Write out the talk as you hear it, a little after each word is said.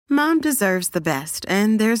Mom deserves the best,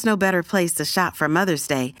 and there's no better place to shop for Mother's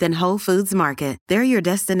Day than Whole Foods Market. They're your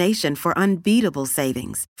destination for unbeatable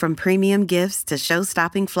savings, from premium gifts to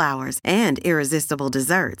show-stopping flowers and irresistible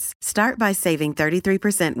desserts. Start by saving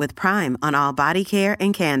 33% with Prime on all body care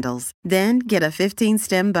and candles. Then get a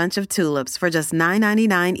 15-stem bunch of tulips for just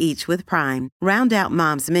 $9.99 each with Prime. Round out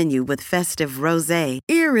Mom's menu with festive rosé,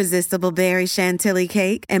 irresistible berry chantilly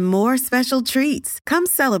cake, and more special treats. Come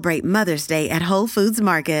celebrate Mother's Day at Whole Foods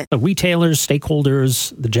Market. The retailers,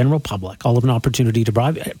 stakeholders, the general public all have an opportunity to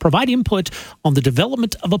provide input on the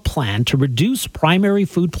development of a plan to reduce primary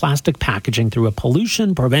food plastic packaging through a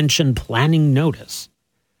pollution prevention planning notice.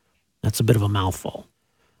 That's a bit of a mouthful.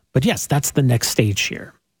 But yes, that's the next stage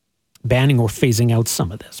here. Banning or phasing out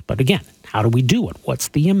some of this. But again, how do we do it? What's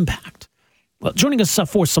the impact? Well, joining us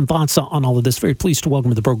for some thoughts on all of this, very pleased to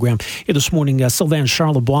welcome to the program here this morning, Sylvain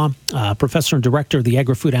Charlebois, Professor and Director of the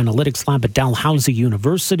Agri-Food Analytics Lab at Dalhousie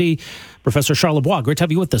University. Professor Charlebois, great to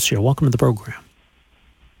have you with us here. Welcome to the program.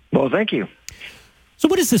 Well, thank you. So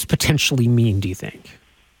what does this potentially mean, do you think?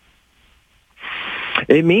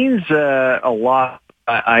 It means a lot.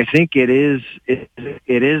 I think it is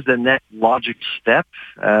the next logical step.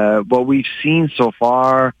 What we've seen so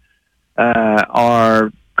far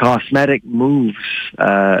are cosmetic moves,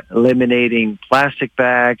 eliminating plastic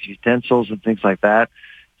bags, utensils, and things like that.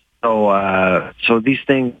 So these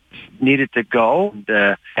things needed to go,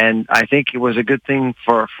 and I think it was a good thing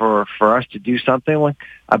for us to do something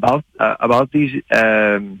about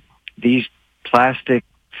these plastic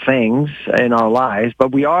things in our lives.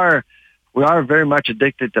 But we are very much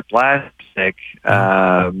addicted to plastic.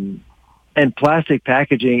 And plastic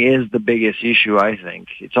packaging is the biggest issue, I think.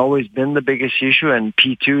 It's always been the biggest issue, and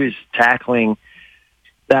P2 is tackling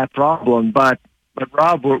that problem. But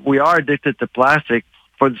Rob, we are addicted to plastic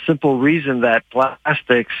for the simple reason that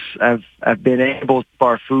plastics have been able to keep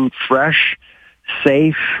our food fresh,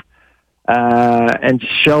 safe, and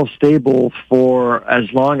shelf-stable for as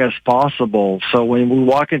long as possible. So when we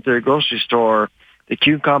walk into the grocery store, the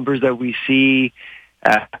cucumbers that we see,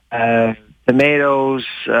 tomatoes,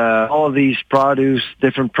 all of these produce,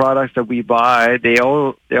 different products that we buy, they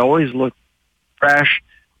always look fresh.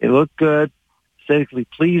 They look good, aesthetically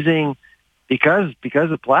pleasing because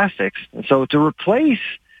of plastics. And so to replace,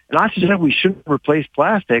 not to say that we shouldn't replace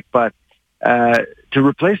plastic, but to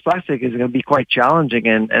replace plastic is going to be quite challenging.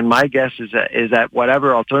 And my guess is that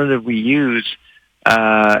whatever alternative we use,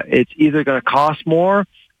 it's either going to cost more,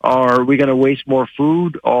 or we're going to waste more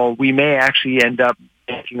food, or we may actually end up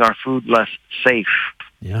making our food less safe.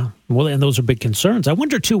 Yeah. Well, and those are big concerns. I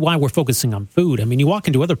wonder, too, why we're focusing on food. I mean, you walk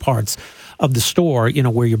into other parts of the store,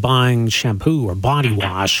 where you're buying shampoo or body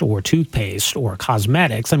wash or toothpaste or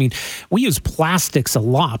cosmetics. I mean, we use plastics a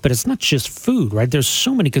lot, but it's not just food, right? There's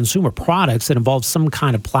so many consumer products that involve some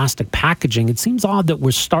kind of plastic packaging. It seems odd that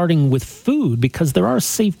we're starting with food because there are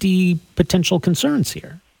safety potential concerns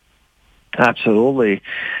here. Absolutely.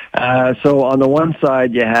 So on the one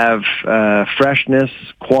side, you have freshness,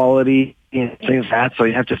 quality, and things like that. So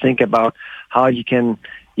you have to think about how you can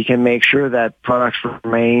make sure that products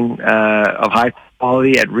remain of high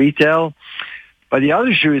quality at retail. But the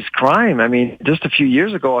other issue is crime. I mean, just a few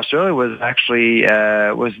years ago, Australia was actually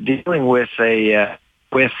was dealing with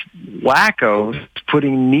with wackos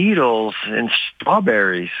putting needles in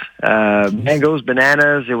strawberries, mangoes,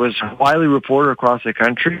 bananas. It was widely reported across the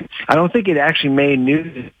country. I don't think it actually made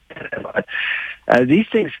news, but these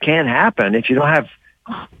things can happen if you don't have,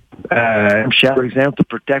 for example, to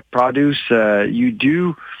protect produce. You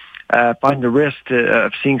do find the risk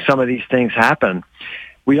of seeing some of these things happen.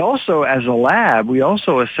 We also, as a lab,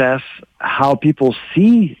 assess how people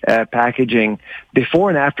see packaging before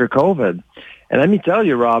and after COVID. And let me tell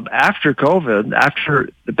you, Rob, after COVID, after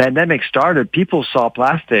the pandemic started, people saw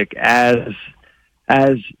plastic as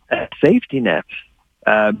a safety net,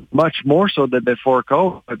 much more so than before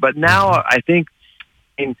COVID. But now I think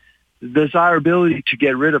the desirability to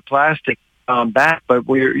get rid of plastic back, but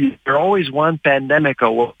you're always one pandemic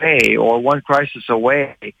away or one crisis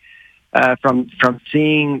away from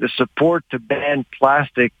seeing the support to ban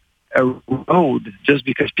plastic erode just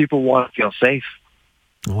because people want to feel safe.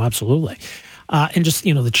 Oh, absolutely. And just,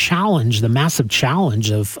 the massive challenge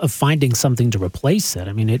of finding something to replace it.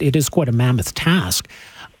 I mean, it is quite a mammoth task.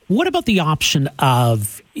 What about the option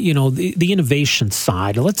of, the innovation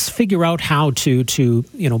side? Let's figure out how to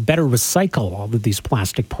better recycle all of these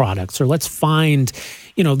plastic products. Or let's find,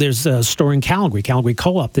 there's a store in Calgary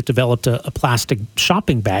Co-op, that developed a plastic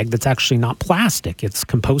shopping bag that's actually not plastic. It's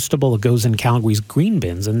compostable. It goes in Calgary's green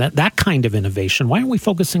bins. And that kind of innovation, why aren't we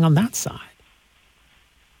focusing on that side?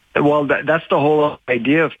 Well, that's the whole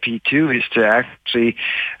idea of P2 is to actually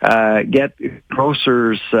get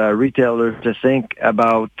grocers, retailers to think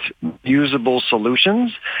about usable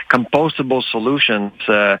solutions, compostable solutions,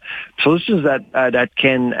 solutions that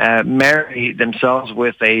can marry themselves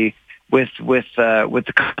with the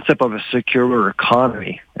concept of a circular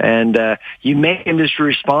economy. And you make industry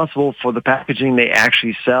responsible for the packaging they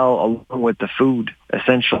actually sell along with the food,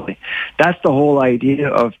 essentially. That's the whole idea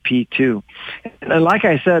of P2. And like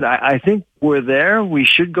I said, I think we're there. We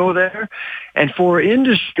should go there. And for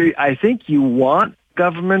industry, I think you want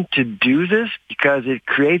government to do this because it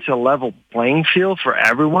creates a level playing field for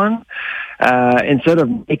everyone. Instead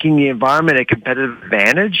of making the environment a competitive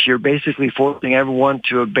advantage, you're basically forcing everyone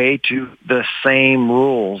to obey to the same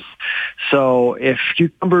rules. So if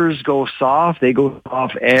cucumbers go soft, they go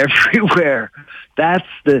soft everywhere. That's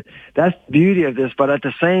the beauty of this. But at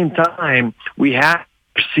the same time, we have to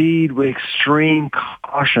proceed with extreme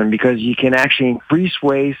caution because you can actually increase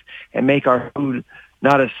waste and make our food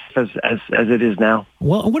not as it is now.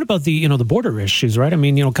 Well, what about the border issues, right? I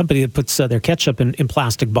mean, a company that puts their ketchup in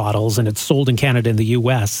plastic bottles and it's sold in Canada and the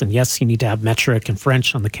U.S. And yes, you need to have metric and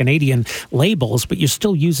French on the Canadian labels, but you're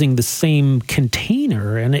still using the same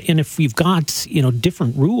container. And if we've got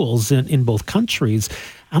different rules in both countries,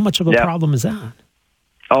 how much of a problem is that?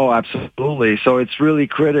 Oh, absolutely. So it's really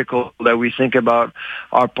critical that we think about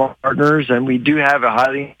our partners, and we do have a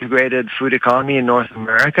highly integrated food economy in North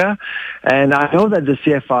America. And I know that the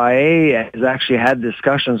CFIA has actually had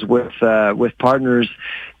discussions with partners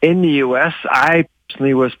in the U.S. I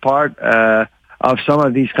personally was part of some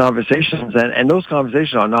of these conversations, and those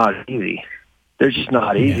conversations are not easy. They're just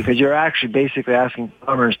not easy because you're actually basically asking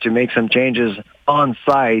farmers to make some changes on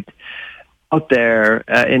site out there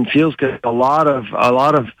in fields because a lot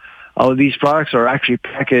of these products are actually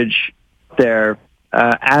packaged there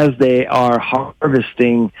as they are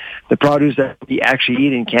harvesting the produce that we actually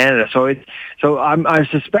eat in Canada. So I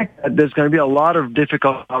suspect that there's going to be a lot of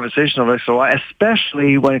difficult conversations on this, so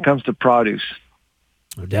especially when it comes to produce.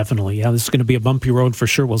 Oh, definitely. Yeah, this is going to be a bumpy road for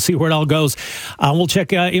sure. We'll see where it all goes. We'll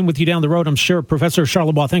check in with you down the road, I'm sure. Professor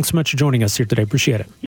Charlebois, thanks so much for joining us here today. Appreciate it.